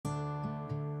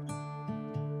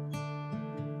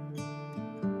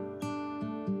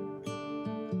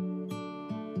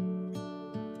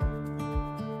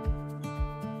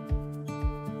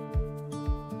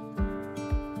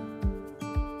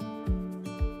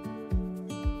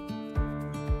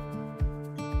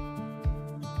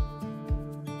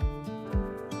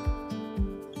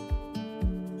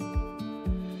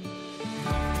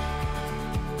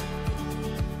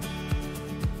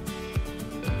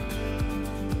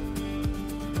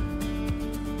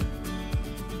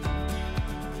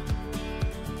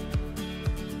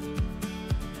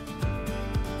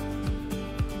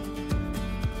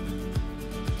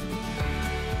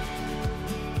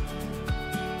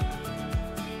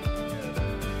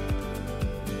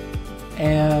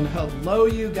And hello,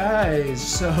 you guys.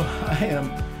 So I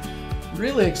am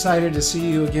really excited to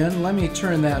see you again. Let me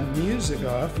turn that music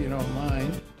off, if you don't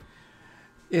mind.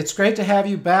 It's great to have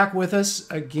you back with us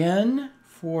again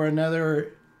for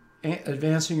another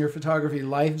Advancing Your Photography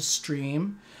live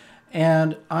stream.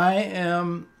 And I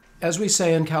am, as we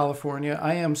say in California,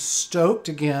 I am stoked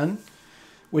again,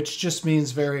 which just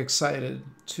means very excited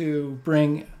to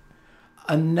bring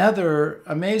another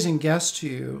amazing guest to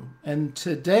you. And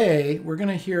today we're going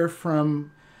to hear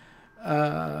from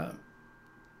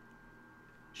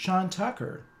Sean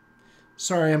Tucker.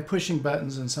 Sorry, I'm pushing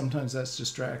buttons and sometimes that's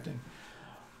distracting.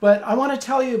 But I want to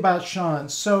tell you about Sean.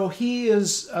 So he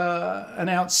is an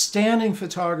outstanding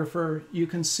photographer. You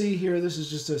can see here, this is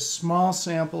just a small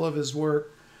sample of his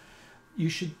work. You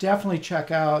should definitely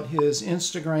check out his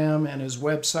Instagram and his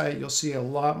website. You'll see a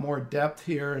lot more depth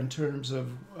here in terms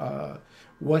of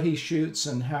what he shoots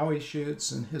and how he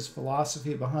shoots and his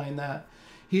philosophy behind that.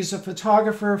 He's a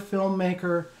photographer,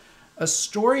 filmmaker, a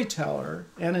storyteller,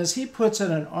 and as he puts it,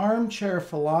 an armchair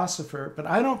philosopher. But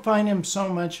I don't find him so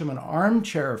much of an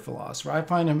armchair philosopher. I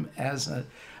find him as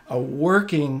a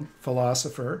working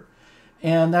philosopher,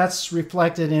 and that's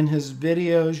reflected in his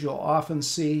videos. You'll often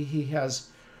see he has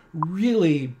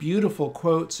really beautiful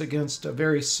quotes against a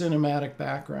very cinematic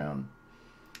background.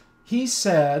 He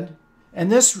said, and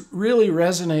this really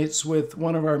resonates with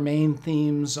one of our main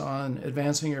themes on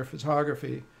Advancing Your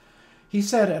Photography. He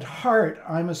said, "At heart,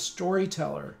 I'm a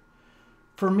storyteller.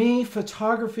 For me,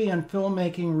 photography and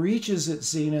filmmaking reaches its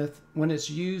zenith when it's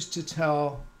used to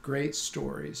tell great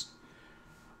stories."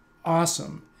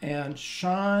 Awesome. And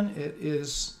Sean, it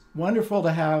is wonderful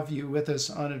to have you with us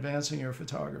on Advancing Your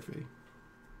Photography.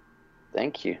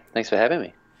 Thank you. Thanks for having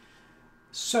me.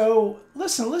 So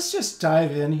listen, let's just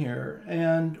dive in here.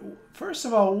 And first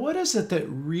of all, what is it that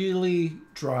really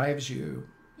drives you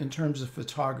in terms of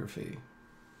photography?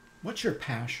 What's your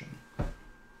passion?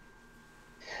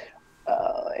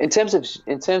 In terms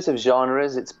of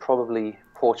genres, it's probably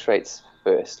portraits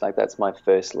first. Like that's my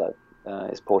first love,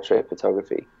 is portrait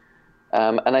photography.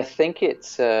 And I think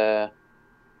it's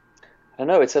I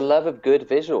don't know, it's a love of good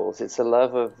visuals. It's a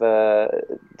love of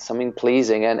something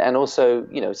pleasing and also,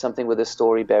 you know, something with a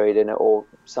story buried in it or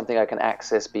something I can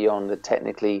access beyond a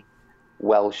technically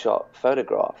well-shot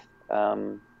photograph. I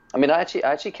mean, I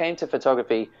actually came to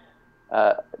photography,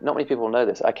 not many people know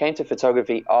this, I came to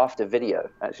photography after video.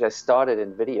 Actually, I started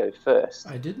in video first.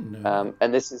 I didn't know.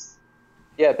 And this is,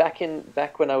 yeah,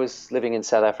 back when I was living in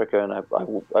South Africa and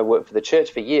I worked for the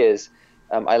church for years.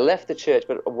 I left the church,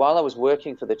 but while I was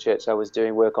working for the church, I was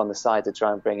doing work on the side to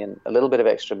try and bring in a little bit of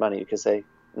extra money because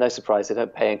no surprise, they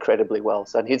don't pay incredibly well.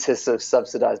 So I needed to sort of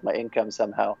subsidize my income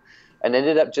somehow, and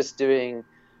ended up just doing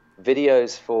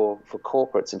videos for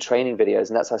corporates and training videos.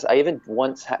 And that's how I even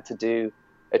once had to do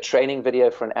a training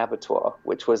video for an abattoir,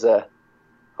 which was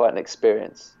quite an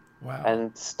experience. Wow.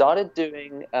 And started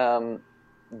doing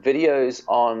videos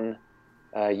on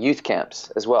youth camps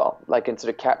as well, like in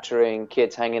sort of capturing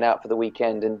kids hanging out for the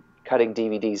weekend and cutting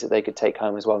DVDs that they could take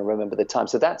home as well and remember the time.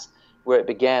 So that's where it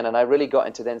began, and I really got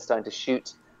into then starting to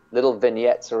shoot little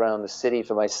vignettes around the city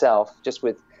for myself, just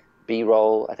with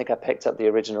B-roll. I think I picked up the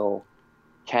original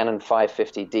Canon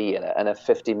 550D and a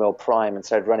 50mm prime and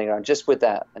started running around just with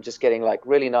that and just getting like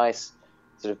really nice,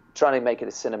 sort of trying to make it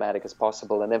as cinematic as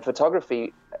possible. And then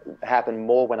photography happened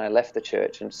more when I left the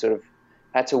church and sort of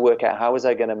had to work out how was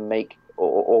I going to make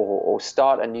or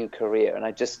start a new career. And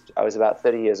I was about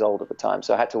 30 years old at the time.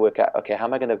 So I had to work out, okay, how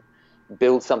am I going to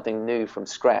build something new from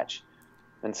scratch?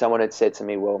 And someone had said to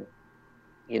me, well,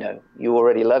 you know, you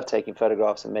already love taking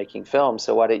photographs and making films,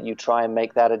 so why don't you try and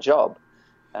make that a job?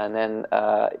 And then,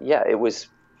 yeah, it was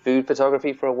food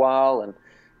photography for a while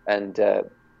and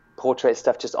portrait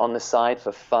stuff just on the side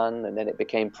for fun. And then it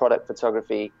became product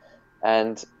photography.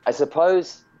 And I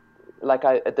suppose, like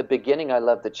at the beginning, I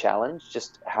loved the challenge.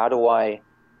 Just how do I,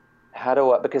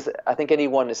 because I think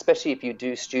anyone, especially if you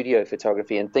do studio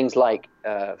photography and things like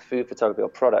food photography or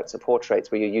products or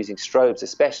portraits where you're using strobes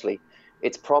especially,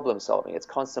 it's problem solving. It's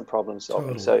constant problem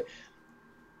solving. Totally. So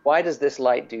why does this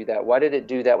light do that? Why did it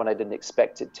do that when I didn't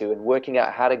expect it to? And working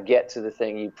out how to get to the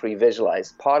thing you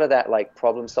pre-visualized. Part of that, like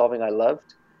problem solving, I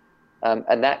loved.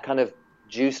 And that kind of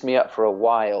juiced me up for a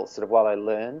while, sort of while I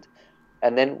learned.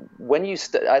 And then when you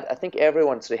I think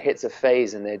everyone sort of hits a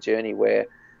phase in their journey where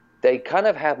they kind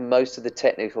of have most of the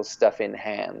technical stuff in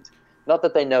hand. Not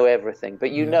that they know everything,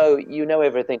 but you know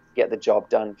everything to get the job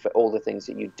done for all the things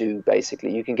that you do,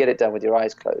 basically. You can get it done with your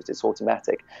eyes closed. It's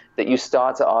automatic. That you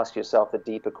start to ask yourself a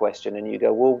deeper question and you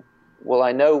go, well,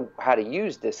 I know how to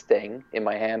use this thing in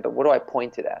my hand, but what do I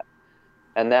point it at?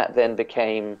 And that then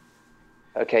became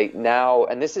okay, now,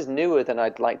 and this is newer than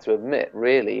I'd like to admit,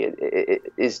 really,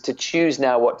 it is to choose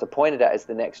now what to point it at as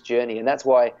the next journey. And that's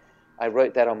why I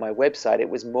wrote that on my website. It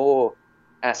was more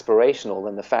aspirational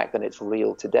than the fact that it's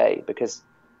real today, because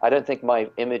I don't think my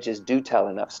images do tell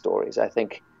enough stories. I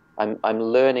think I'm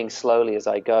learning slowly as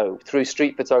I go through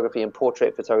street photography and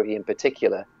portrait photography in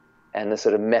particular, and the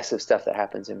sort of mess of stuff that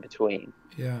happens in between.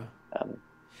 Yeah. Um,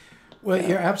 Well, yeah.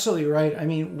 you're absolutely right. I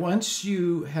mean, once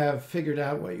you have figured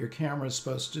out what your camera is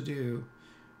supposed to do,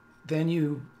 then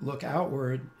you look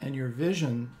outward and your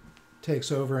vision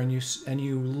takes over, and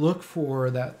you look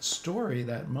for that story,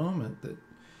 that moment that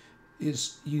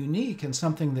is unique and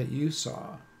something that you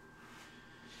saw.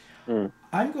 Mm.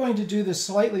 I'm going to do this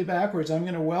slightly backwards. I'm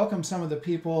going to welcome some of the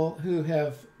people who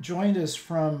have joined us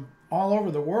from all over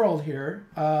the world here.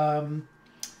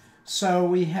 So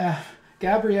we have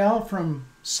Gabrielle from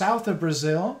south of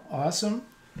Brazil. Awesome.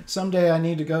 Someday I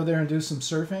need to go there and do some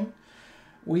surfing.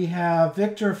 We have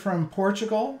Victor from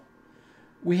Portugal.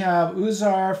 We have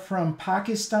Uzar from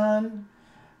Pakistan.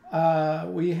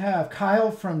 We have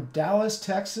Kyle from Dallas,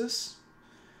 Texas.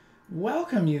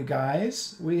 Welcome, you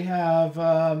guys. We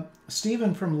have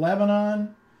Stephen from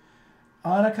Lebanon.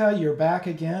 Annika, you're back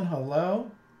again.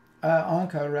 Hello.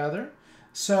 Anka, rather.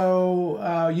 So,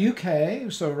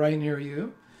 UK, so right near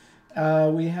you.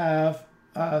 We have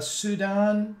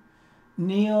Sudan.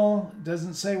 Neil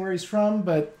doesn't say where he's from,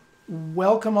 but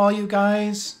welcome all you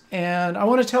guys. And I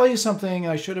want to tell you something.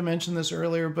 I should have mentioned this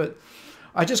earlier, but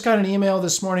I just got an email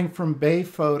this morning from Bay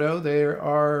Photo. They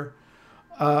are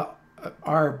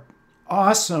our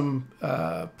awesome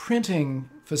printing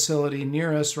facility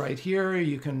near us right here.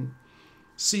 You can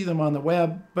see them on the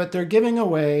web, but they're giving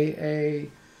away a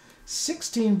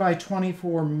 16 by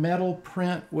 24 metal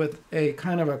print with a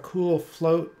kind of a cool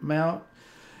float mount.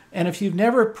 And if you've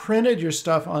never printed your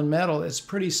stuff on metal, it's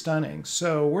pretty stunning.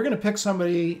 So we're going to pick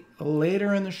somebody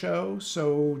later in the show,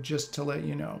 so just to let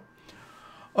you know.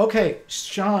 Okay,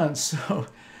 Sean, so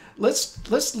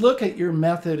let's look at your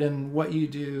method and what you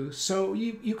do. So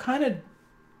you kind of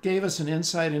gave us an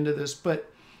insight into this,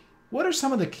 but what are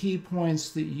some of the key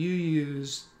points that you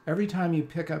use every time you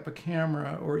pick up a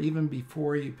camera, or even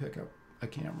before you pick up a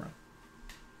camera?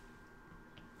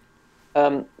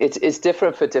 It's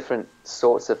different for different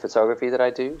sorts of photography that I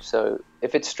do. So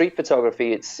if it's street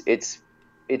photography,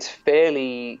 it's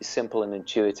fairly simple and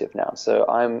intuitive now. So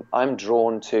I'm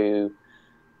drawn to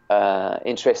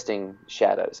interesting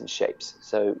shadows and shapes.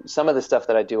 So some of the stuff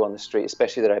that I do on the street,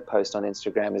 especially that I post on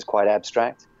Instagram, is quite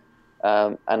abstract.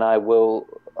 And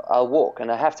I'll walk,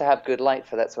 and I have to have good light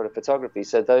for that sort of photography.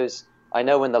 So I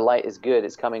know when the light is good,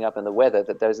 it's coming up in the weather,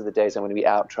 that those are the days I'm going to be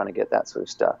out trying to get that sort of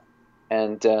stuff.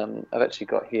 And I've actually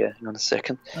got here, hang on a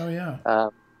second. Oh yeah.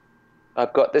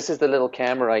 This is the little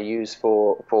camera I use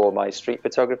for my street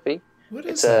photography. What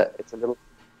is that? It's a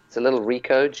little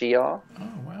Ricoh GR. Oh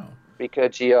wow. Ricoh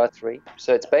GR3.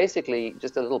 So it's basically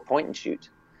just a little point and shoot.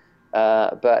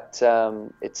 But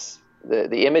it's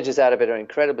the images out of it are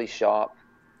incredibly sharp,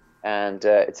 and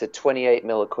it's a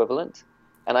 28mm equivalent.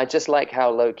 And I just like how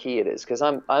low key it is, because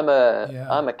I'm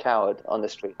a coward on the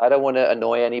street. I don't want to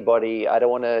annoy anybody. I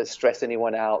don't want to stress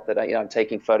anyone out that I'm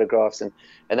taking photographs, and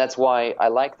that's why I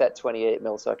like that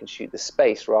 28mm, so I can shoot the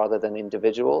space rather than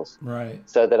individuals. Right.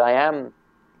 So that I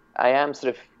am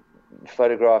sort of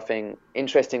photographing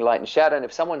interesting light and shadow, and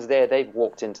if someone's there, they've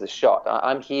walked into the shot.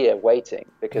 I'm here waiting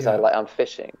because I'm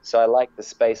fishing, so I like the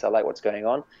space, I like what's going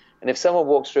on. And if someone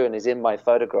walks through and is in my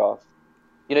photograph,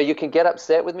 you can get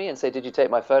upset with me and say, did you take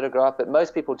my photograph? But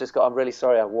most people just go, I'm really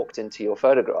sorry I walked into your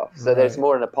photograph. So there's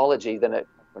more an apology than a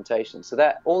confrontation. So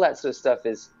that all that sort of stuff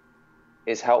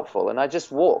is helpful. And I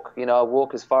just walk, I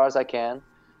walk as far as I can,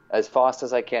 as fast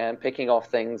as I can, picking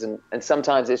off things. And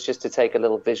sometimes it's just to take a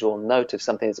little visual note of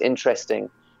something that's interesting,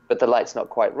 but the light's not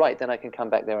quite right. Then I can come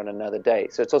back there on another day.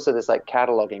 So it's also this like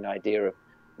cataloging idea of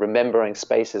remembering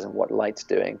spaces and what light's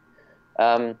doing.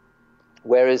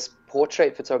 Whereas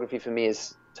portrait photography for me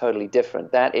is totally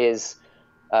different. That is,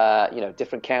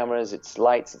 different cameras, it's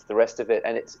lights, it's the rest of it.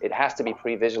 And it has to be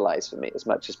pre-visualized for me as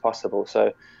much as possible.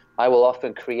 So I will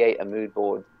often create a mood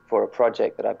board for a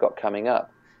project that I've got coming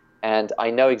up, and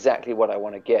I know exactly what I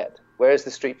want to get. Whereas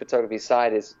the street photography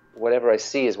side is whatever I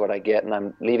see is what I get, and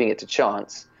I'm leaving it to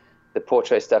chance. The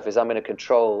portrait stuff is I'm going to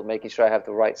control, making sure I have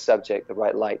the right subject, the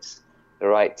right lights, the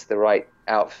right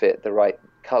outfit, the right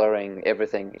coloring,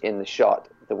 everything in the shot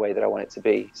the way that I want it to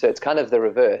be. So it's kind of the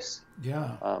reverse.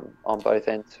 Yeah. On both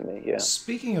ends for me. Yeah.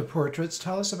 Speaking of portraits,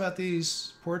 tell us about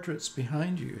these portraits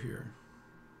behind you here.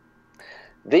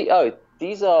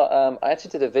 these are, I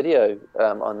actually did a video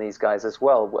on these guys as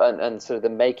well, and sort of the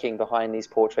making behind these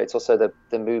portraits, also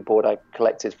the mood board I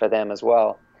collected for them as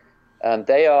well.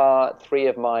 They are three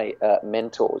of my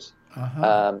mentors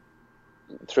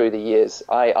through the years.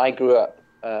 I grew up,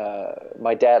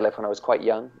 my dad left when I was quite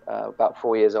young, about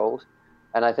 4 years old.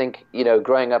 And I think, you know,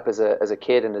 growing up as a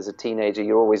kid and as a teenager,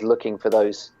 you're always looking for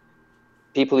those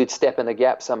people who'd step in the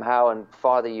gap somehow and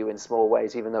father you in small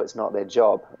ways, even though it's not their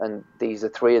job. And these are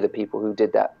three of the people who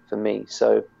did that for me.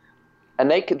 So,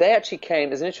 and they actually came.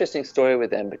 There's an interesting story with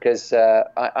them because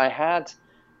I had,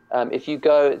 if you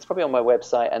go, it's probably on my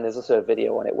website, and there's also a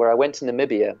video on it where I went to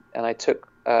Namibia and I took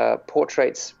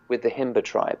portraits with the Himba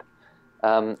tribe.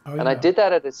 And I did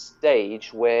that at a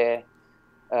stage where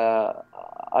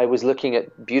I was looking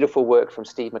at beautiful work from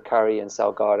Steve McCurry and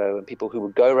Salgado and people who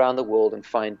would go around the world and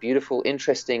find beautiful,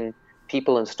 interesting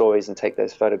people and stories and take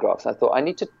those photographs. And I thought, I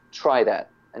need to try that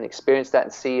and experience that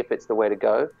and see if it's the way to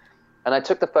go. And I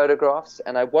took the photographs,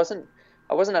 and I wasn't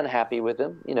unhappy with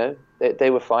them. You know, they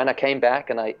were fine. I came back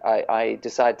and I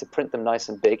decided to print them nice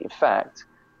and big. In fact,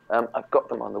 I've got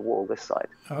them on the wall this side.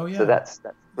 Oh yeah. So that's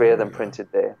three of them printed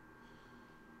there.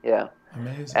 Yeah.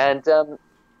 Amazing. And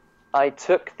I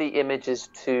took the images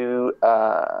to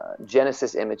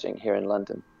Genesis Imaging here in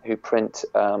London, who print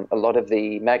a lot of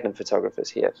the Magnum photographers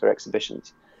here for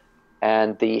exhibitions.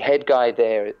 And the head guy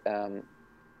there,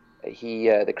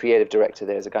 the creative director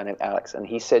there is a guy named Alex, and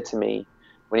he said to me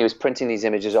when he was printing these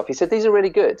images off, he said, "These are really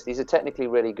good. These are technically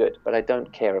really good, but I don't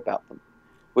care about them,"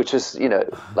 which was, you know,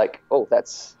 like, oh,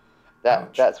 that's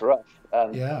rough.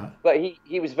 Yeah. But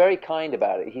he was very kind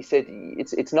about it. He said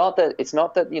it's not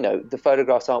that you know the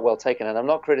photographs aren't well taken, and I'm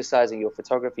not criticizing your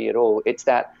photography at all. It's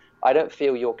that I don't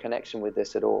feel your connection with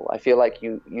this at all. I feel like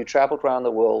you traveled around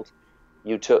the world,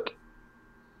 you took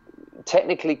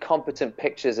technically competent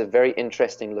pictures of very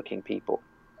interesting looking people,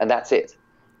 and that's it.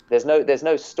 There's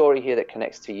no story here that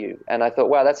connects to you. And I thought,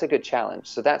 wow, that's a good challenge.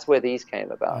 So that's where these came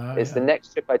about. The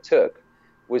next trip I took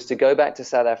was to go back to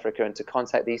South Africa and to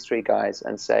contact these three guys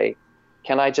and say,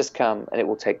 can I just come, and it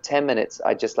will take 10 minutes.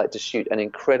 I'd just like to shoot an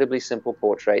incredibly simple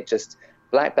portrait, just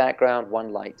black background,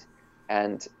 one light,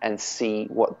 and see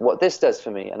what this does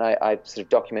for me. And I sort of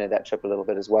documented that trip a little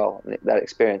bit as well, that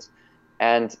experience.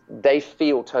 And they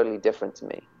feel totally different to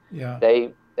me. Yeah.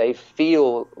 They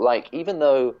feel like, even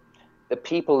though the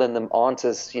people in them aren't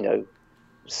as, you know,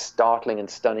 startling and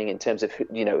stunning in terms of,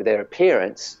 you know, their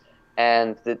appearance,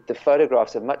 and the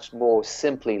photographs are much more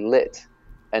simply lit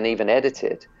and even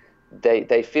edited,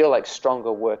 they feel like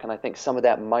stronger work. And I think some of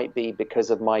that might be because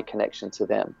of my connection to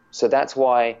them. So that's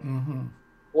why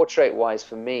portrait-wise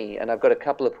for me, and I've got a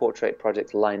couple of portrait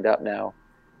projects lined up now,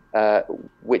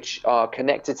 which are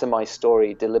connected to my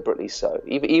story deliberately so,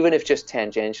 even if just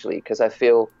tangentially, because I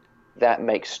feel that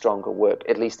makes stronger work,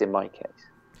 at least in my case.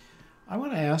 I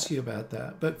want to ask you about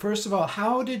that. But first of all,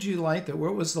 how did you light that?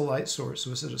 What was the light source?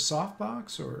 Was it a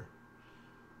softbox or?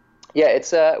 Yeah, it's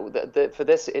for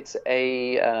this, it's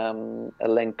a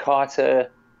Lencata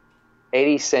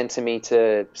 80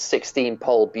 centimeter 16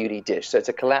 pole beauty dish. So it's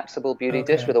a collapsible beauty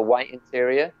dish with a white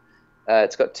interior.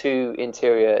 It's got two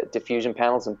interior diffusion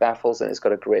panels and baffles, and it's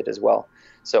got a grid as well.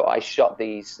 So I shot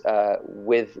these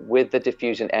with the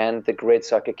diffusion and the grid,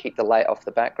 so I could keep the light off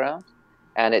the background.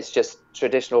 And it's just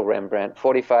traditional Rembrandt,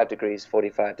 45 degrees,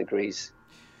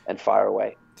 and fire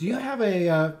away. Do you have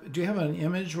an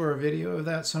image or a video of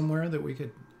that somewhere that we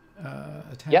could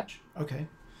attach? Yeah. Okay,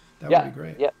 that would be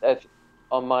great. Yeah.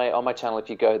 On my channel, if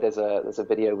you go, there's a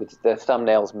video with the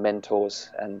thumbnails mentors,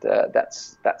 and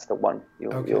that's the one.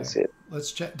 You'll see it.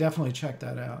 Let's definitely check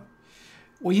that out.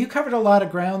 Well, you covered a lot of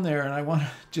ground there, and I want to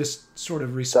just sort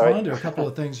of respond to a couple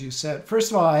of things you said. First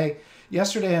of all,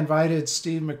 yesterday I invited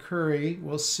Steve McCurry.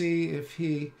 We'll see if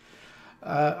he.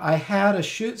 I had a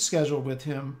shoot scheduled with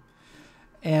him,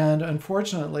 and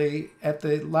unfortunately, at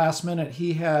the last minute,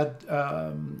 he had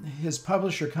his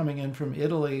publisher coming in from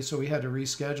Italy, so we had to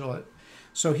reschedule it.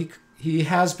 So he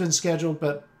has been scheduled,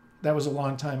 but that was a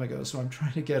long time ago, so I'm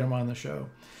trying to get him on the show.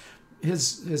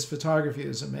 His photography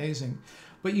is amazing.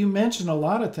 But you mentioned a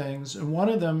lot of things, and one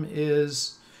of them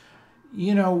is,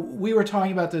 you know, we were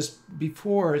talking about this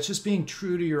before, it's just being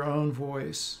true to your own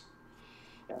voice.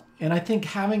 Yeah. And I think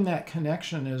having that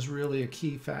connection is really a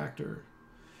key factor.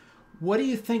 What do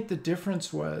you think the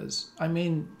difference was? I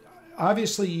mean,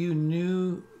 obviously you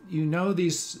know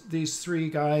these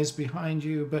three guys behind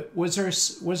you, but was there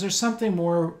something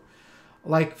more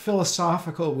like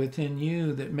philosophical within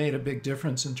you that made a big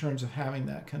difference in terms of having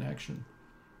that connection?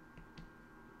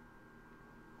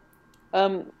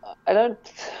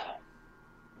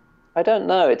 I don't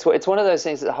know. It's one of those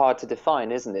things that's hard to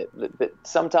define, isn't it? But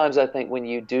sometimes I think when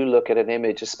you do look at an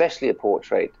image, especially a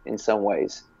portrait, in some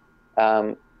ways,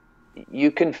 um,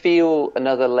 you can feel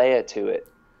another layer to it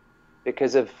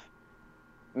because of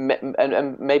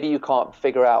and maybe you can't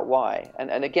figure out why.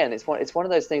 And again, it's one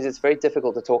of those things that's very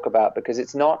difficult to talk about because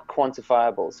it's not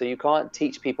quantifiable. So you can't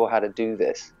teach people how to do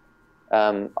this.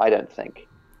 I don't think.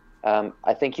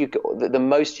 I think the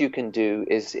most you can do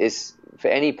is for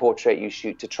any portrait you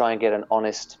shoot to try and get an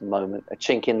honest moment, a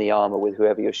chink in the armor with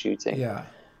whoever you're shooting, Yeah.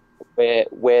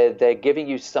 where they're giving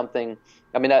you something.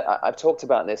 I mean, I've talked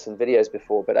about this in videos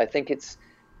before, but I think it's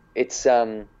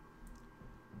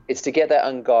it's to get that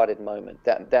unguarded moment,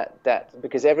 that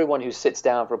because everyone who sits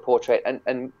down for a portrait,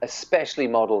 and especially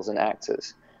models and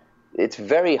actors, it's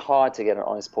very hard to get an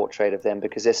honest portrait of them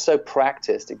because they're so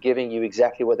practiced at giving you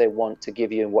exactly what they want to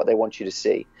give you and what they want you to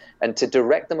see. And to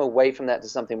direct them away from that to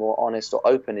something more honest or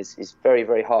open is very,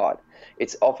 very hard.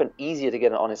 It's often easier to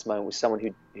get an honest moment with someone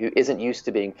who isn't used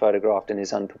to being photographed and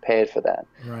is unprepared for that.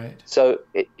 Right. So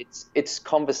it's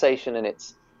conversation, and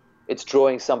it's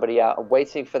drawing somebody out and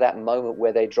waiting for that moment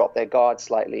where they drop their guard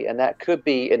slightly. And that could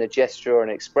be in a gesture or an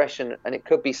expression, and it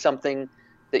could be something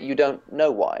that you don't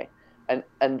know why.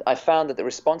 And I found that the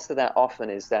response to that often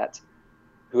is that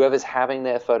whoever's having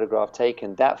their photograph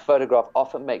taken, that photograph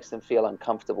often makes them feel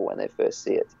uncomfortable when they first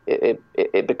see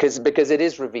it, because it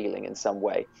is revealing in some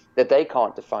way that they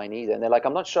can't define either. And they're like,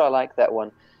 I'm not sure I like that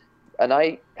one. And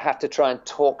I have to try and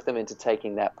talk them into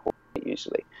taking that portrait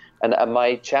usually. And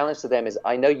my challenge to them is,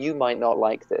 I know you might not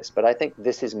like this, but I think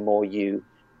this is more you.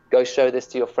 Go show this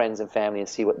to your friends and family and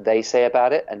see what they say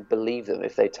about it, and believe them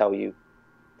if they tell you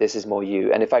this is more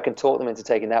you. And if I can talk them into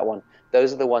taking that one,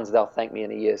 those are the ones they'll thank me in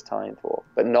a year's time for,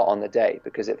 but not on the day,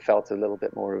 because it felt a little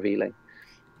bit more revealing.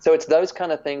 So it's those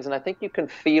kind of things, and I think you can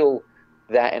feel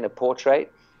that in a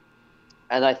portrait.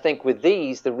 And I think with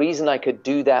these, the reason I could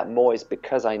do that more is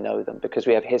because I know them, because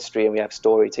we have history and we have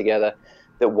story together,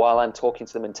 that while I'm talking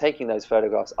to them and taking those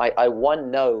photographs, I one,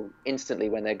 know instantly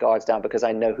when their guard's down because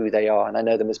I know who they are and I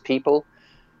know them as people.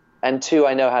 And two,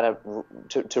 I know how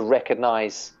to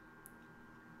recognize.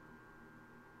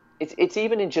 It's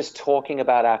even in just talking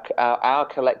about our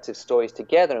collective stories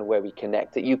together and where we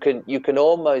connect, that you can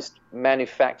almost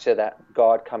manufacture that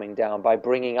guard coming down by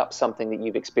bringing up something that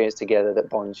you've experienced together that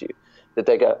bonds you, that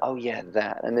they go, oh yeah,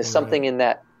 that. And there's something in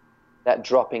that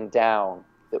dropping down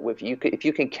that if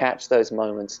you can catch those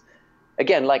moments,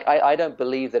 again, like I don't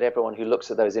believe that everyone who looks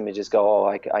at those images go, oh,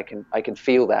 I can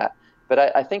feel that.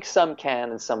 But I think some can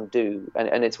and some do,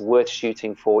 and it's worth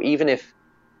shooting for, even if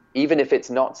it's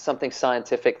not something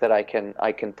scientific that I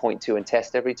can point to and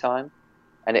test every time,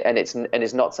 and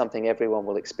it's not something everyone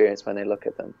will experience when they look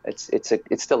at them. It's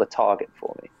still a target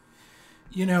for me.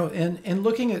 You know, and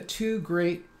looking at two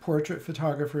great portrait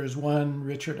photographers, one,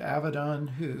 Richard Avedon,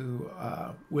 who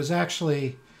was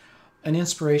actually an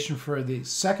inspiration for the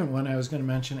second one I was going to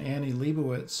mention, Annie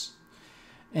Leibovitz.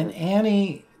 And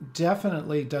Annie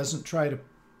definitely doesn't try to,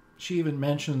 she even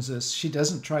mentions this, she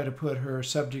doesn't try to put her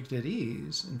subject at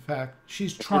ease. In fact,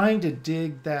 she's trying to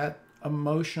dig that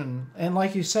emotion. And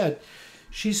like you said,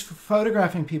 she's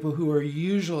photographing people who are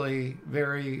usually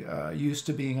very used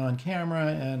to being on camera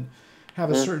and have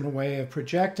a certain way of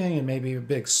projecting and maybe a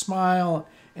big smile.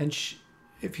 And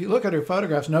if you look at her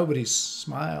photographs, nobody's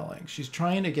smiling. She's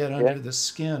trying to get under the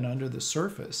skin, under the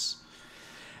surface.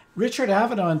 Richard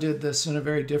Avedon did this in a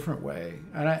very different way.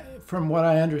 And from what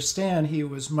I understand, he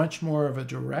was much more of a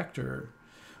director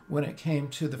when it came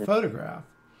to the photograph.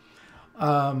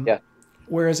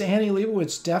 Whereas Annie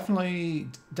Leibovitz definitely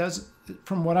does,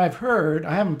 from what I've heard,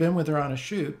 I haven't been with her on a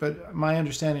shoot, but my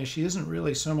understanding is she isn't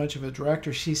really so much of a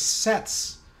director. She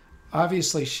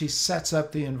obviously she sets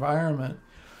up the environment,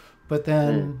 but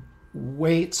then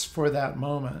waits for that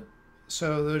moment.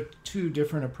 So there are two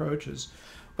different approaches.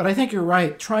 But I think you're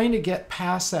right, trying to get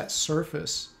past that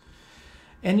surface.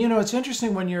 And you know, it's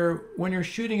interesting when you're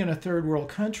shooting in a third world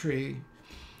country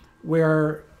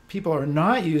where people are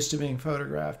not used to being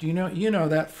photographed. You know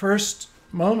that first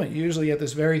moment, you usually get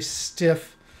this very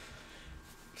stiff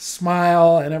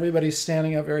smile and everybody's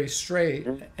standing up very straight.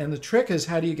 And the trick is,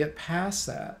 how do you get past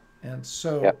that? And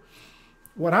so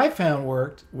what I found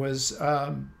worked was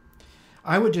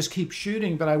I would just keep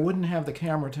shooting, but I wouldn't have the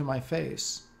camera to my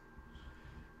face.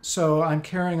 So I'm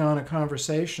carrying on a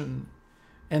conversation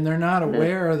and they're not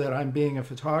aware that I'm being a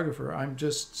photographer. I'm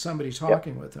just somebody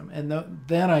talking with them. And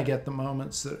then I get the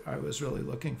moments that I was really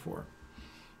looking for.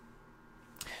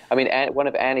 I mean, one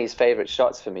of Annie's favorite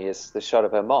shots for me is the shot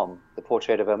of her mom, the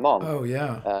portrait of her mom. Oh,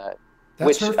 yeah.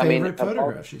 That's her which I mean, favorite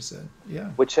photograph, she said. Yeah.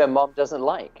 which her mom doesn't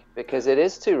like because it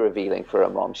is too revealing for her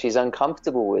mom. She's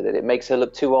uncomfortable with it. It makes her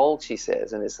look too old, she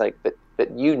says. And it's like, but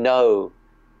you know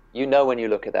when you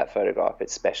look at that photograph,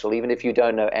 it's special, even if you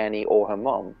don't know Annie or her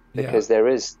mom, because there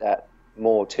is that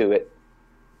more to it,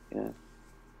 you know.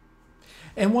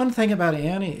 And one thing about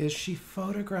Annie is she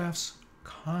photographs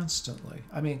constantly.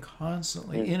 I mean,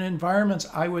 constantly. In environments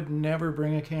I would never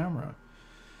bring a camera.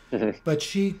 But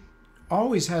she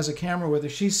always has a camera with her.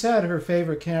 She said her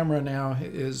favorite camera now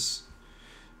is,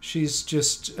 she's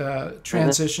just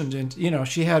transitioned into, you know,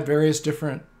 she had various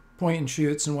different point and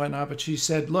shoots and whatnot, but she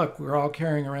said, look, we're all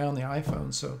carrying around the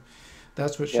iPhone, so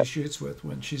that's what she shoots with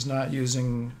when she's not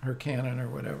using her Canon or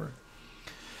whatever.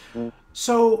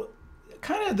 So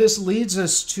kind of this leads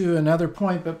us to another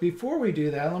point, but before we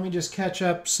do that, let me just catch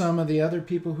up some of the other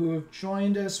people who have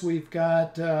joined us. We've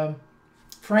got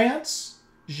France,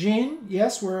 Jean.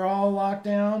 Yes, we're all locked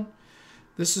down.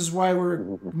 This is why we're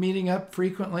meeting up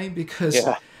frequently, because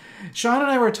Sean and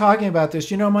I were talking about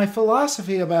this. You know, my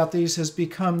philosophy about these has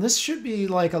become, this should be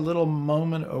like a little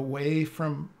moment away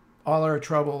from all our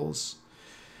troubles.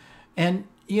 And,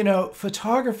 you know,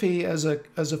 photography as a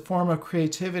form of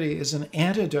creativity is an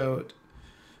antidote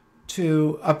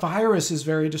to a virus. Is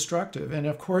very destructive. And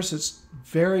of course, it's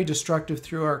very destructive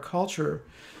through our culture.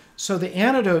 So the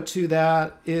antidote to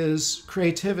that is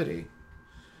creativity.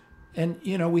 And,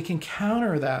 you know, we can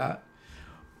counter that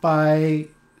by,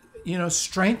 you know,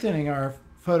 strengthening our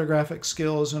photographic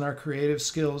skills and our creative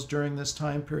skills during this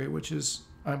time period, which is,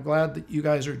 I'm glad that you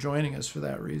guys are joining us for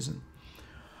that reason.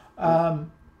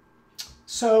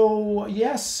 So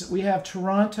yes, we have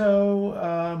Toronto,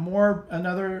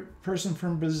 another person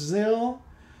from Brazil.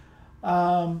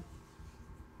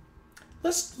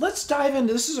 Let's dive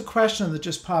into, this is a question that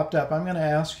just popped up. I'm going to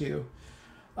ask you,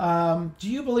 do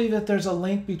you believe that there's a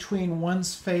link between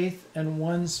one's faith and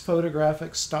one's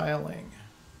photographic styling?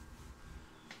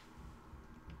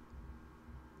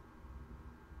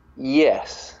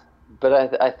 Yes,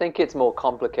 but I think it's more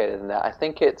complicated than that. I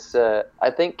think it's I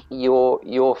think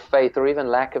your faith, or even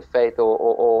lack of faith,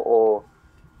 or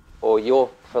your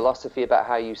philosophy about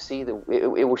how you see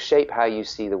it will shape how you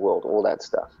see the world, all that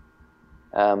stuff,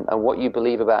 and what you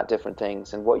believe about different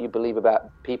things, and what you believe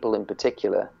about people in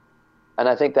particular. And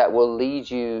I think that will lead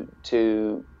you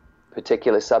to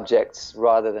particular subjects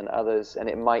rather than others, and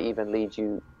it might even lead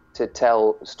you to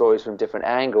tell stories from different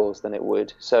angles than it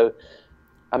would. So,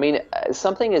 I mean,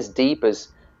 something as deep as,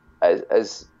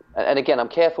 and again, I'm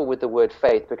careful with the word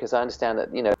faith, because I understand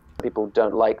that, you know, people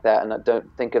don't like that and don't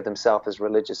think of themselves as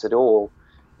religious at all.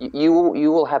 You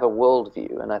will have a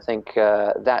worldview, and I think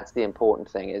that's the important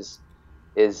thing, is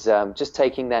just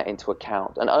taking that into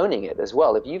account and owning it as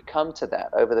well. If you've come to that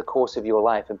over the course of your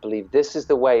life and believe this is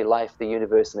the way life, the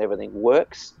universe, and everything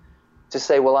works, to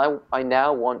say, well, I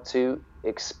now want to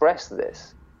express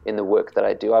this in the work that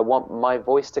I do. I want my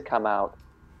voice to come out,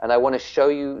 and I want to show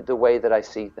you the way that I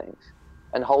see things,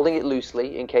 and holding it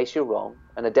loosely in case you're wrong,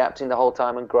 and adapting the whole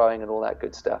time and growing and all that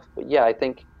good stuff. But yeah, I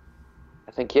think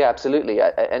yeah, absolutely.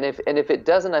 And if it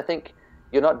doesn't, I think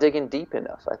you're not digging deep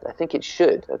enough. I think it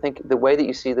should. I think the way that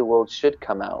you see the world should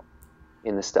come out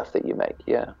in the stuff that you make.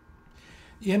 Yeah.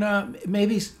 You know,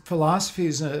 maybe philosophy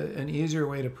is an easier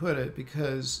way to put it,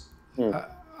 because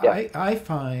I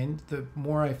find the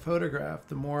more I photograph,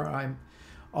 the more I'm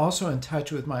also in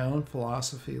touch with my own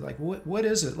philosophy. Like, what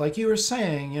is it? Like you were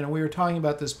saying, you know, we were talking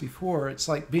about this before. It's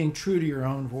like being true to your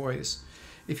own voice.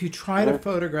 If you try to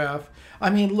photograph, I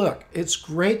mean, look, it's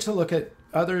great to look at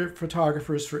other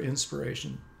photographers for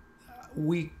inspiration.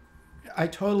 I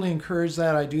totally encourage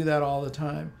that. I do that all the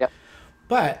time. Yep.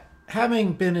 But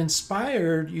having been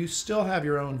inspired, you still have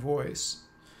your own voice.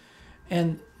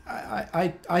 And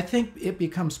I think it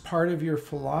becomes part of your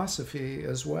philosophy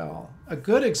as well. A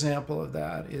good example of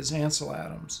that is Ansel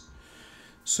Adams.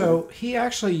 So he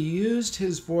actually used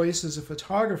his voice as a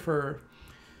photographer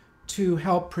to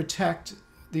help protect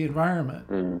the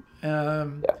environment.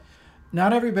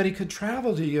 Not everybody could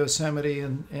travel to Yosemite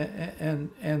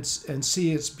and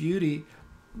see its beauty,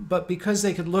 but because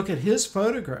they could look at his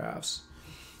photographs,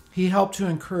 he helped to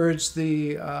encourage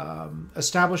the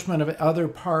establishment of other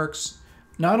parks,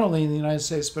 not only in the United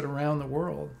States, but around the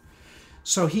world.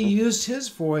 So he used his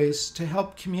voice to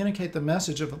help communicate the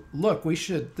message of, look,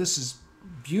 this is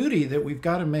beauty that we've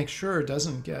got to make sure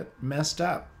doesn't get messed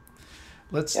up.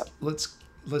 Let's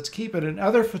keep it. And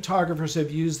other photographers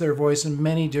have used their voice in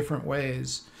many different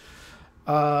ways,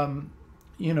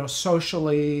 you know,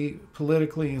 socially,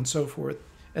 politically, and so forth.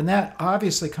 And that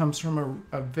obviously comes from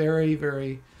a very,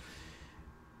 very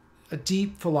a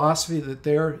deep philosophy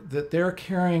that they're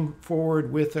carrying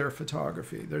forward with their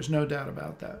photography. There's no doubt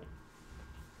about that.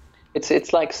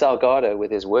 It's like Salgado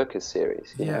with his Workers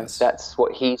series. You know, Yes. that's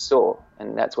what he saw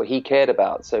and that's what he cared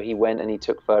about. So he went and he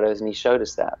took photos and he showed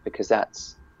us that because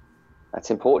that's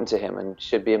important to him and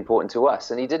should be important to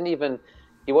us. And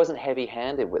he wasn't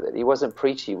heavy-handed with it. He wasn't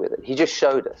preachy with it. He just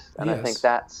showed us. And Yes. I think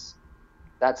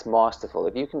that's masterful.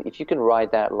 If you can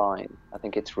ride that line, I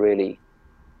think it's really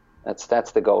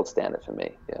that's the gold standard for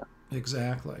me. Yeah.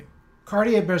 Exactly.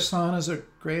 Cartier-Bresson is a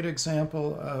great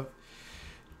example of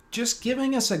just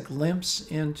giving us a glimpse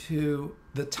into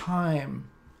the time.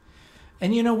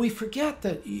 And you know, we forget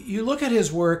that you look at his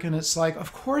work and it's like,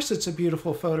 of course it's a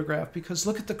beautiful photograph because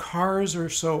look at the cars are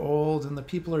so old and the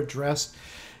people are dressed,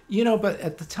 you know, but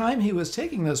at the time he was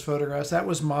taking those photographs, that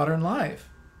was modern life.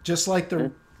 Just like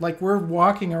like we're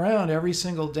walking around every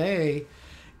single day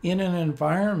in an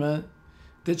environment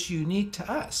that's unique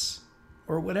to us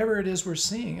or whatever it is we're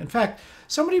seeing. In fact,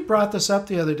 somebody brought this up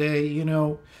the other day, you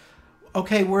know,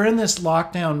 okay, we're in this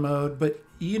lockdown mode, but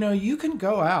you know, you can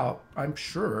go out, I'm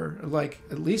sure, like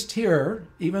at least here,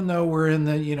 even though we're in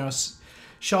the, you know,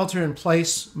 shelter in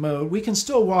place mode, we can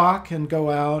still walk and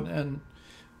go out and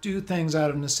do things out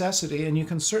of necessity. And you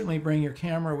can certainly bring your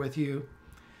camera with you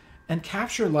and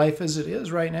capture life as it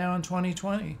is right now in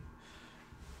 2020.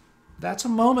 That's a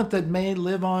moment that may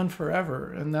live on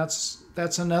forever. And that's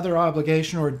another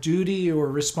obligation or duty or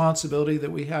responsibility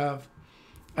that we have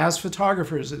as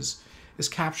photographers is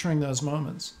capturing those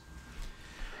moments.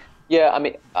 Yeah, I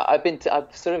mean,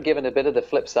 I've sort of given a bit of the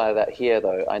flip side of that here,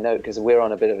 though. I know because we're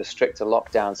on a bit of a stricter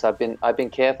lockdown, so I've been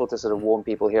careful to sort of warn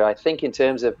people here. I think in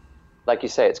terms of, like you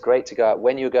say, it's great to go out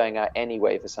when you're going out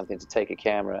anyway for something to take a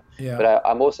camera. Yeah. But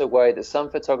I'm also worried that some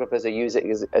photographers are using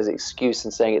it as an excuse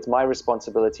and saying it's my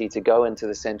responsibility to go into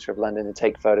the center of London and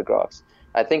take photographs.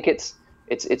 I think it's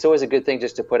always a good thing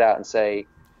just to put out and say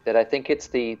that I think it's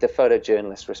the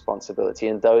photojournalist's responsibility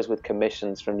and those with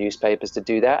commissions from newspapers to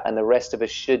do that, and the rest of us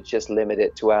should just limit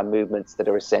it to our movements that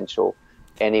are essential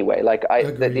anyway. Like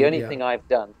the only thing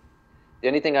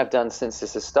I've done since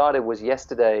this has started was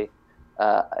yesterday,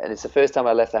 and it's the first time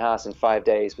I left the house in 5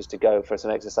 days, was to go for some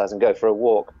exercise and go for a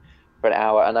walk for an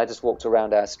hour, and I just walked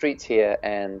around our streets here,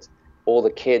 and all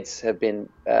the kids have been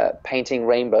painting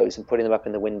rainbows and putting them up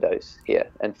in the windows here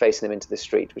and facing them into the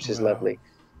street, which is lovely.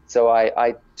 So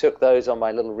I took those on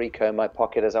my little Ricoh in my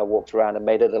pocket as I walked around and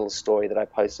made a little story that I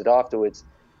posted afterwards.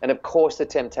 And of course the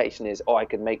temptation is, I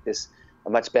could make this a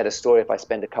much better story if I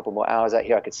spend a couple more hours out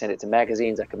here. I could send it to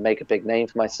magazines. I could make a big name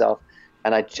for myself.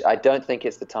 And I don't think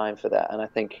it's the time for that. And I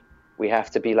think we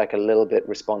have to be like a little bit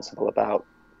responsible about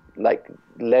like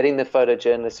letting the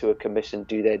photojournalists who are commissioned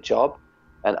do their job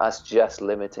and us just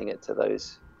limiting it to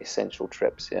those essential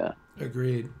trips. Yeah.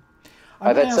 Agreed.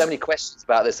 I've had so many questions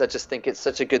about this. I just think it's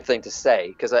such a good thing to say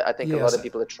because I think a lot of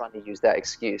people are trying to use that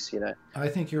excuse, you know. I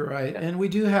think you're right. And we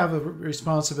do have a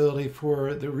responsibility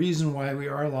for the reason why we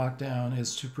are locked down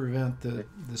is to prevent the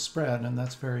spread. And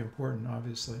that's very important,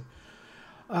 obviously.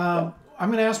 I'm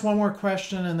going to ask one more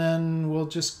question and then we'll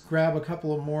just grab a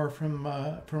couple of more from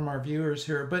our viewers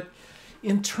here. But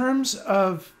in terms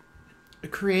of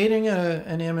creating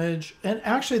an image, and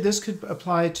actually this could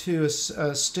apply to a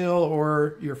still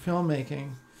or your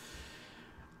filmmaking.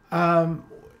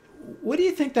 What do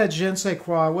you think that je ne sais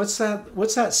quoi? What's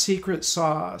that secret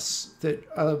sauce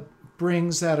that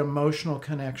brings that emotional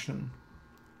connection?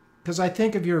 Because I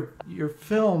think of your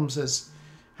films as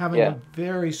having a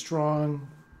very strong,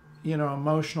 you know,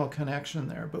 emotional connection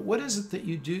there. But what is it that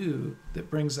you do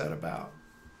that brings that about?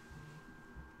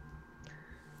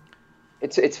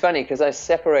 It's funny because I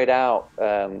separate out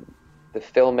the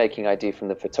filmmaking I do from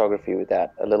the photography with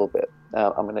that a little bit.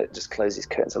 I'm going to just close these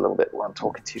curtains a little bit while I'm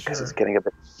talking to you because it's getting a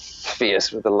bit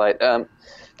fierce with the light. I'm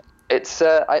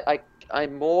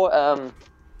more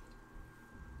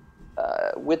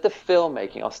with the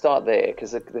filmmaking. I'll start there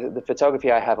because the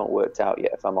photography I haven't worked out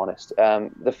yet, if I'm honest.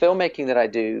 The filmmaking that I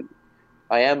do,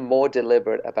 I am more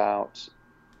deliberate about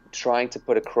trying to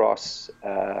put across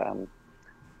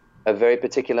a very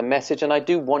particular message, and I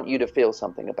do want you to feel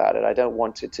something about it. I don't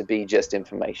want it to be just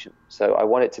information. So I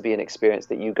want it to be an experience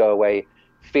that you go away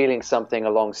feeling something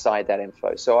alongside that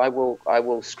info. So I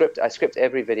script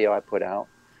every video I put out.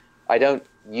 I don't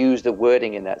use the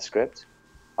wording in that script.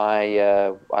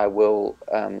 I will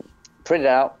print it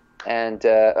out and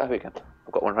here we go.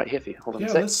 I've got one right here for you. Hold on a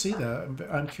sec. Let's see that.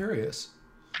 I'm curious.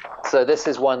 So this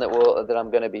is one that I'm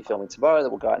going to be filming tomorrow that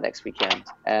will go out next weekend,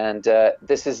 and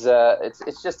this is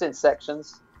it's just in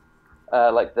sections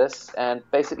like this. And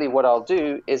basically, what I'll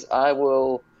do is I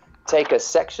will take a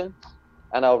section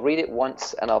and I'll read it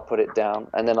once and I'll put it down,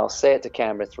 and then I'll say it to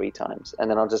camera 3 times, and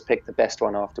then I'll just pick the best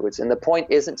one afterwards. And the point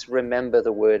isn't to remember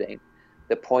the wording.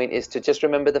 The point is to just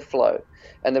remember the flow.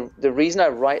 And the reason I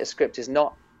write a script is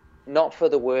not for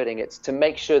the wording. It's to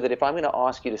make sure that if I'm going to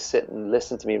ask you to sit and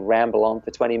listen to me ramble on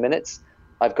for 20 minutes,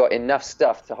 I've got enough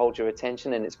stuff to hold your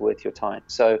attention and it's worth your time.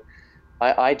 So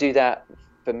I do that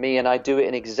for me, and I do it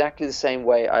in exactly the same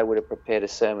way I would have prepared a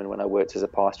sermon when I worked as a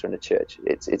pastor in a church.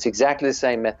 It's exactly the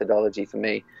same methodology for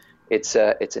me. It's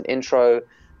an intro.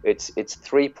 It's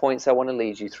 3 points I want to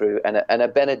lead you through, and a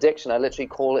benediction. I literally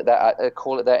call it that. I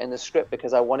call it that in the script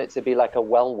because I want it to be like a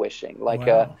well-wishing,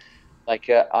 Wow.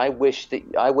 I wish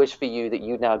for you that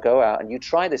you now go out and you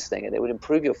try this thing, and it would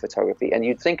improve your photography, and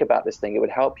you'd think about this thing. It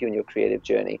would help you in your creative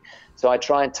journey. So I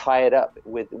try and tie it up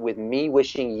with me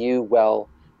wishing you well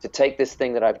to take this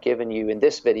thing that I've given you in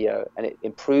this video, and it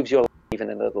improves your life even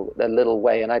in a little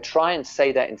way. And I try and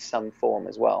say that in some form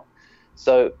as well.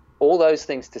 So all those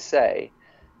things to say,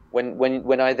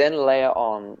 when I then layer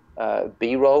on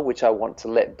B-roll, which I want to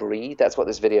let breathe, that's what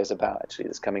this video is about, actually,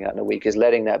 that's coming out in a week, is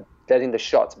letting the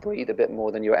shots breathe a bit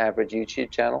more than your average YouTube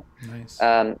channel. Nice.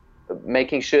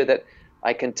 Making sure that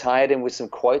I can tie it in with some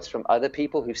quotes from other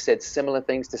people who've said similar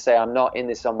things to say, I'm not in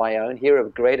this on my own. Here are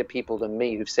greater people than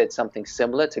me who've said something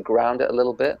similar to ground it a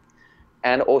little bit.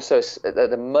 And also,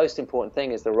 the most important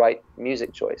thing is the right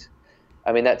music choice.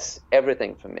 I mean, that's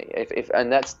everything for me.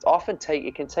 And that's often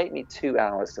it can take me 2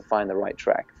 hours to find the right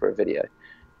track for a video,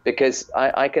 because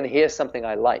I can hear something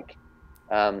I like,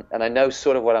 and I know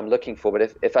sort of what I'm looking for.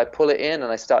 But if I pull it in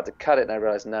and I start to cut it and I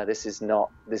realize, no, this is not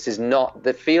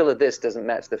the feel of this doesn't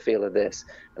match the feel of this,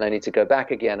 and I need to go back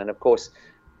again. And of course,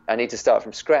 I need to start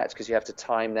from scratch, because you have to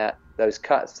time those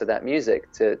cuts to that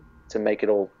music to make it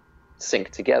all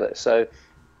sync together. So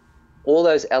all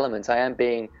those elements, I am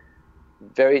being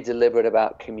very deliberate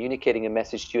about communicating a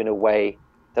message to you in a way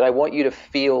that I want you to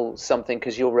feel something,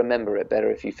 because you'll remember it better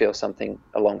if you feel something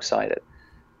alongside it.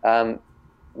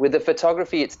 With the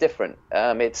photography, it's different.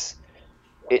 I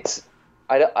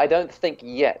don't think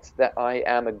yet that I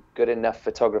am a good enough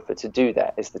photographer to do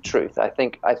that, is the truth. I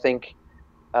think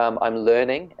I'm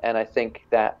learning, and I think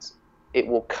that it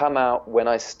will come out when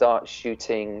I start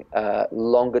shooting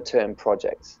longer term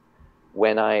projects,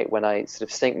 when I sort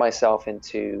of sink myself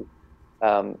into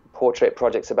portrait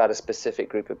projects about a specific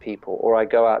group of people, or I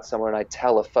go out somewhere and I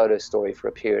tell a photo story for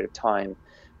a period of time.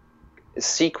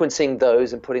 Sequencing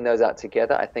those and putting those out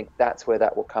together, I think that's where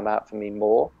that will come out for me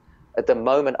more. At the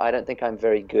moment, I don't think I'm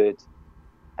very good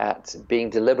at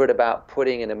being deliberate about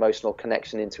putting an emotional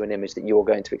connection into an image that you're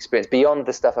going to experience beyond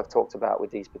the stuff I've talked about with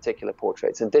these particular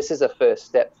portraits. And this is a first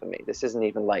step for me. This isn't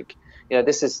even like,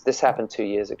 this happened 2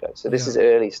 years ago. So this is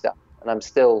early stuff, and I'm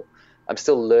still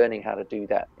learning how to do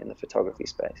that in the photography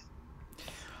space.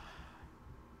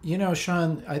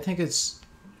 Sean, I think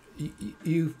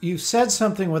you've said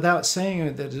something without saying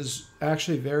it that is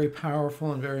actually very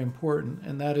powerful and very important,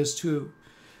 and that is to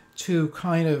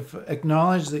kind of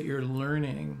acknowledge that you're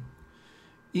learning,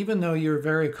 even though you're a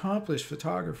very accomplished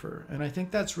photographer. And I think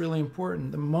that's really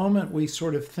important. The moment we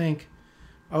sort of think,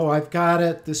 oh, I've got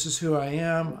it, this is who I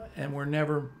am, and we're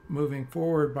never moving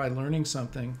forward by learning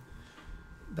something,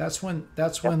 that's when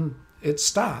it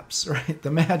stops, right?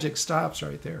 The magic stops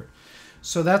right there.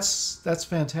 So that's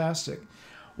fantastic.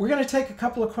 We're going to take a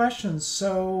couple of questions.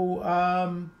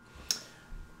 So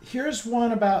here's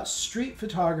one about street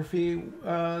photography.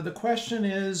 The question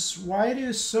is, why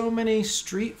do so many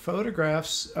street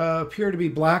photographs appear to be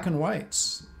black and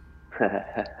whites?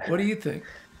 What do you think?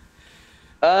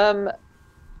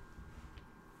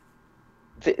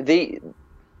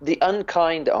 The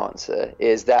unkind answer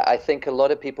is that I think a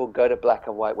lot of people go to black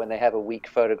and white when they have a weak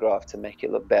photograph to make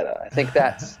it look better. I think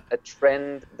that's a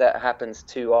trend that happens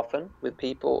too often with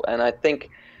people, and I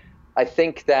think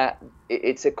that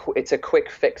it's a quick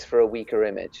fix for a weaker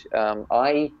image.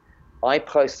 I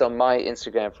post on my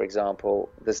Instagram, for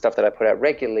example, the stuff that I put out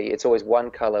regularly. It's always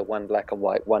one color, one black and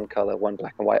white, one color, one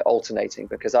black and white, alternating,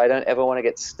 because I don't ever want to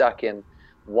get stuck in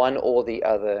one or the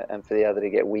other, and for the other to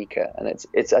get weaker. And I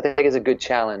think it's a good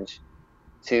challenge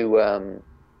to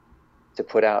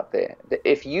put out there.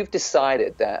 If you've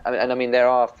decided that, and I mean, there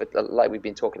are, like we've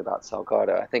been talking about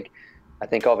Salgado, I think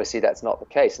obviously that's not the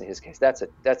case in his case. That's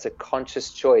a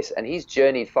conscious choice, and he's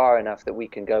journeyed far enough that we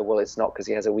can go, well, it's not because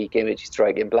he has a weak image, he's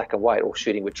trying in black and white or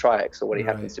shooting with Tri-X or what he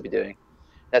happens to be doing.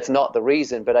 That's not the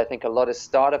reason, but I think a lot of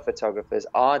starter photographers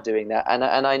are doing that, and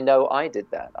I know I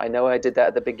did that. I know I did that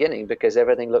at the beginning because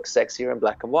everything looks sexier in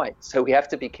black and white. So we have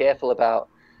to be careful about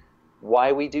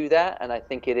why we do that, and I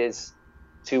think it is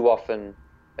too often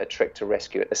a trick to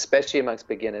rescue it, especially amongst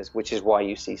beginners, which is why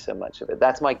you see so much of it.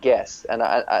 That's my guess, and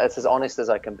it's as honest as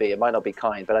I can be. It might not be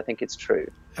kind, but I think it's true.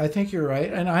 I think you're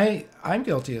right, and I'm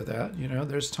guilty of that. You know,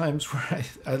 there's times where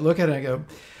I look at it and I go,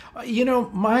 you know,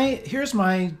 here's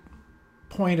my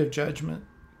point of judgment,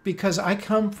 because I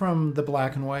come from the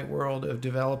black and white world of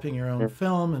developing your own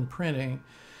film and printing,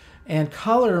 and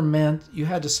color meant you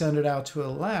had to send it out to a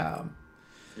lab.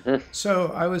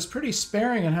 So I was pretty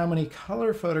sparing in how many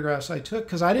color photographs I took,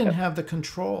 because I didn't have the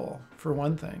control, for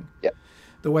one thing,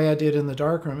 the way I did in the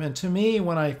darkroom. And to me,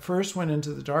 when I first went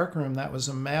into the darkroom, that was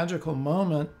a magical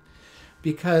moment,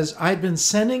 because I'd been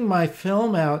sending my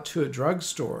film out to a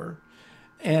drugstore,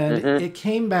 and it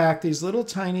came back, these little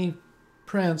tiny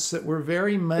prints that were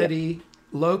very muddy,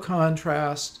 low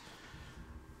contrast.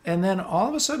 And then all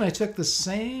of a sudden I took the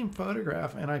same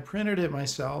photograph and I printed it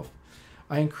myself.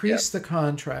 I increased the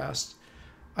contrast.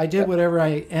 I did whatever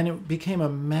and it became a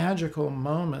magical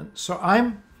moment. So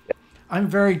I'm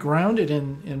very grounded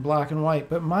in black and white,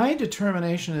 but my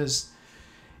determination is,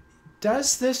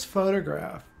 does this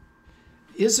photograph,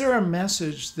 is there a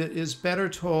message that is better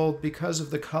told because of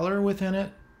the color within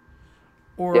it,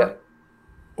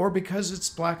 or because it's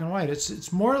black and white?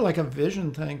 It's more like a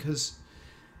vision thing, because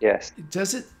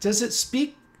does it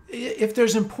speak? If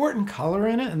there's important color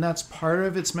in it and that's part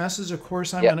of its message, of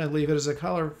course I'm going to leave it as a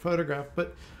color photograph,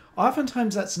 but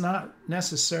oftentimes that's not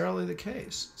necessarily the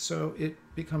case. So it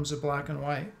becomes a black and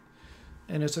white,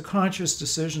 and it's a conscious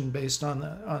decision based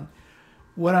on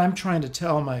what I'm trying to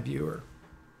tell my viewer.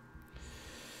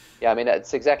 Yeah, I mean,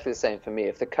 it's exactly the same for me.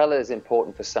 If the color is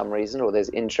important for some reason, or there's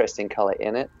interesting color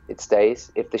in it, it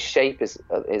stays. If the shape is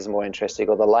more interesting,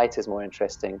 or the light is more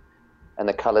interesting, and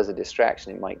the color's a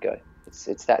distraction, it might go.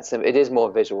 It's that simple. It is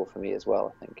more visual for me as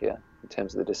well, I think, in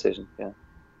terms of the decision,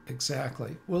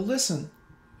 Exactly. Well, listen,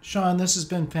 Sean, this has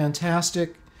been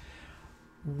fantastic.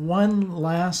 One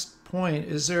last point.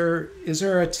 Is there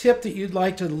a tip that you'd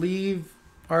like to leave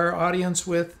our audience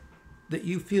with that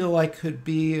you feel like could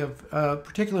be of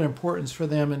particular importance for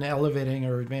them in elevating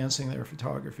or advancing their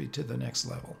photography to the next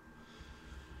level?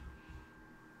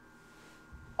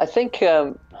 I think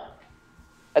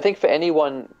for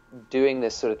anyone doing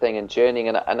this sort of thing and journeying,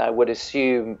 and I would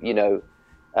assume, your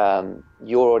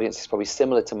audience is probably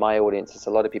similar to my audience. It's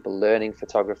a lot of people learning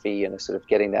photography and sort of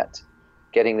getting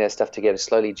their stuff together,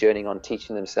 slowly journeying on,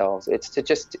 teaching themselves. It's to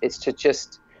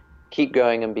just keep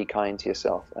going and be kind to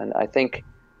yourself. And I think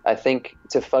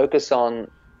to focus on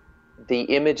the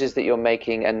images that you're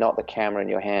making and not the camera in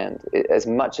your hand as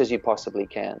much as you possibly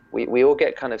can. We all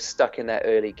get kind of stuck in that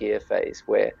early gear phase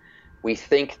where we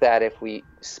think that if we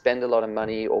spend a lot of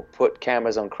money or put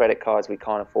cameras on credit cards we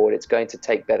can't afford, it's going to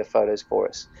take better photos for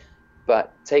us.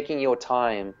 But taking your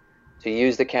time to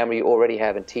use the camera you already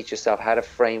have and teach yourself how to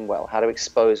frame well, how to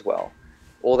expose well,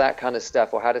 all that kind of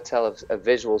stuff, or how to tell a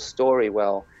visual story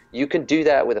well, you can do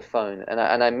that with a phone. And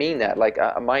I mean that. Like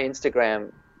my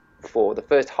Instagram, for the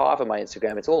first half of my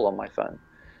Instagram, it's all on my phone.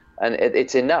 And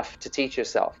it's enough to teach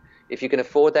yourself. If you can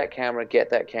afford that camera,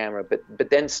 get that camera, but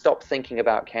then stop thinking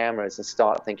about cameras and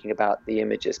start thinking about the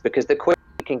images. Because the quicker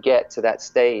you can get to that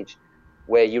stage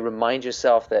where you remind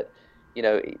yourself that,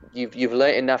 you've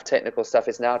learned enough technical stuff,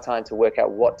 it's now time to work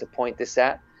out what to point this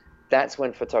at, that's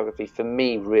when photography, for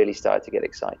me, really started to get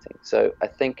exciting. So I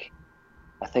think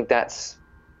that's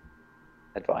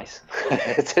advice.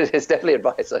 It's definitely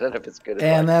advice. I don't know if it's good advice.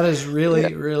 And that is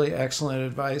really, really excellent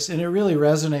advice. And it really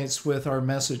resonates with our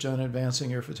message on advancing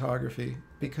your photography,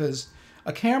 because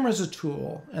a camera is a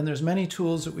tool, and there's many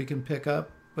tools that we can pick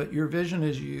up, but your vision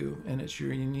is you, and it's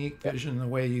your unique vision, the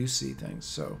way you see things.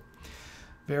 So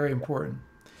very important.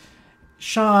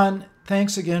 Sean,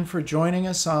 thanks again for joining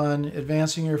us on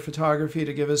Advancing Your Photography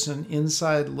to give us an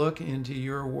inside look into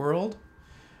your world.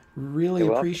 Really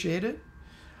appreciate it.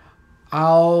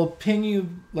 I'll ping you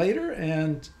later,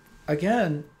 and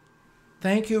again,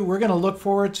 thank you. We're going to look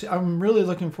forward to, I'm really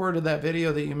looking forward to that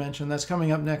video that you mentioned. That's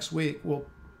coming up next week. We'll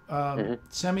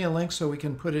send me a link so we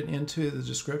can put it into the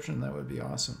description. That would be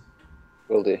awesome.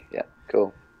 Will do. Yeah,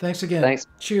 cool. Thanks again. Thanks.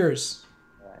 Cheers.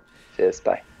 All right. Cheers.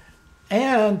 Bye.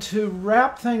 And to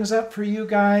wrap things up for you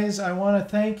guys, I want to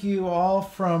thank you all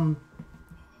from,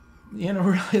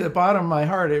 really the bottom of my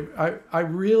heart. I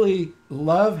really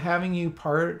love having you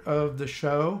part of the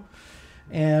show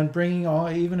and bringing all,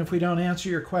 even if we don't answer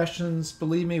your questions,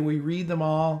 believe me, we read them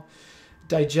all,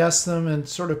 digest them, and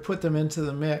sort of put them into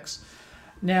the mix.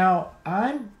 Now,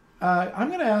 I'm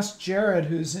going to ask Jared,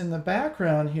 who's in the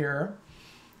background here,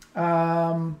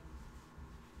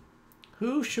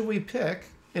 who should we pick?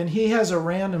 And he has a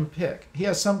random pick. He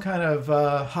has some kind of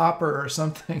hopper or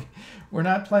something. We're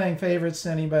not playing favorites to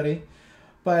anybody.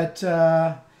 But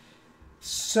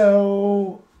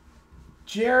so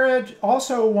Jared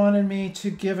also wanted me to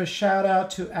give a shout out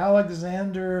to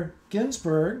Alexander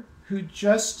Ginsberg, who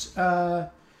just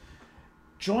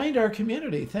joined our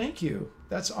community. Thank you.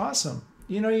 That's awesome.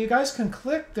 You know, you guys can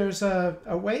click. There's a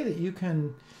way that you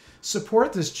can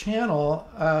support this channel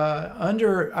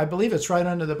under, I believe it's right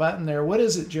under the button there. What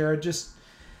is it, Jared? Just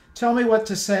tell me what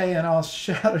to say and I'll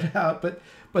shout it out.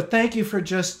 But thank you for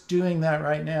just doing that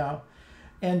right now.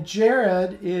 And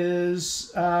Jared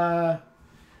is going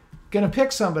to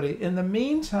pick somebody. In the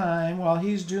meantime, while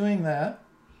he's doing that,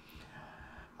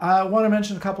 I want to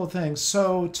mention a couple of things.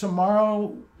 So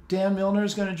tomorrow, Dan Milner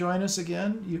is going to join us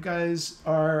again. You guys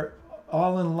are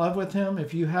all in love with him.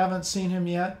 If you haven't seen him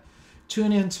yet,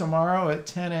 tune in tomorrow at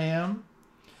 10 a.m.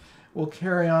 We'll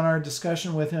carry on our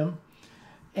discussion with him.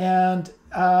 And,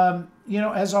 you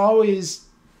know, as always,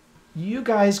 you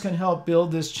guys can help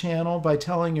build this channel by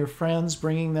telling your friends,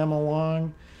 bringing them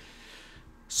along,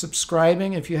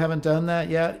 subscribing if you haven't done that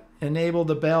yet, enable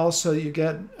the bell so you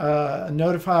get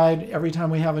notified every time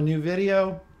we have a new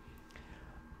video.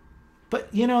 But,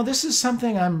 you know, this is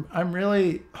something I'm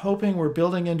really hoping we're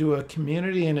building into a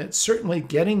community, and it's certainly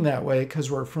getting that way because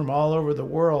we're from all over the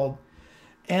world.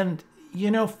 And,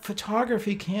 you know,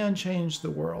 photography can change the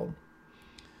world.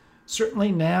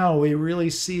 Certainly now we really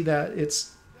see that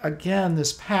it's, again,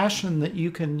 this passion that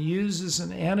you can use as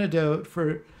an antidote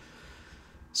for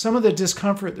some of the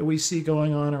discomfort that we see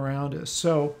going on around us.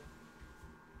 So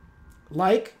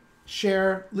like,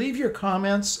 share, leave your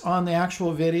comments on the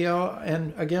actual video.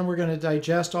 And again, we're going to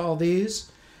digest all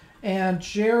these. And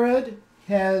Jared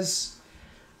has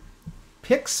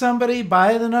picked somebody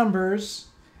by the numbers,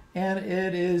 and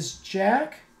it is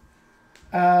Jack,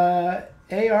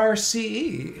 ARCE.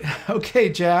 Okay,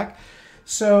 Jack.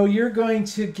 So you're going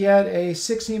to get a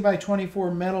 16 by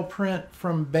 24 metal print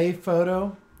from Bay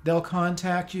Photo. They'll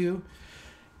contact you.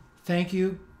 Thank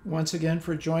you once again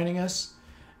for joining us.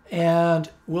 And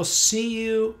we'll see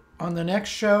you on the next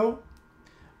show.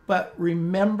 But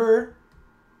remember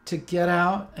to get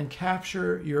out and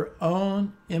capture your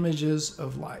own images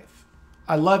of life.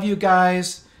 I love you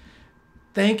guys.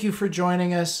 Thank you for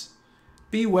joining us.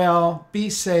 Be well, be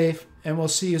safe, and we'll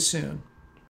see you soon.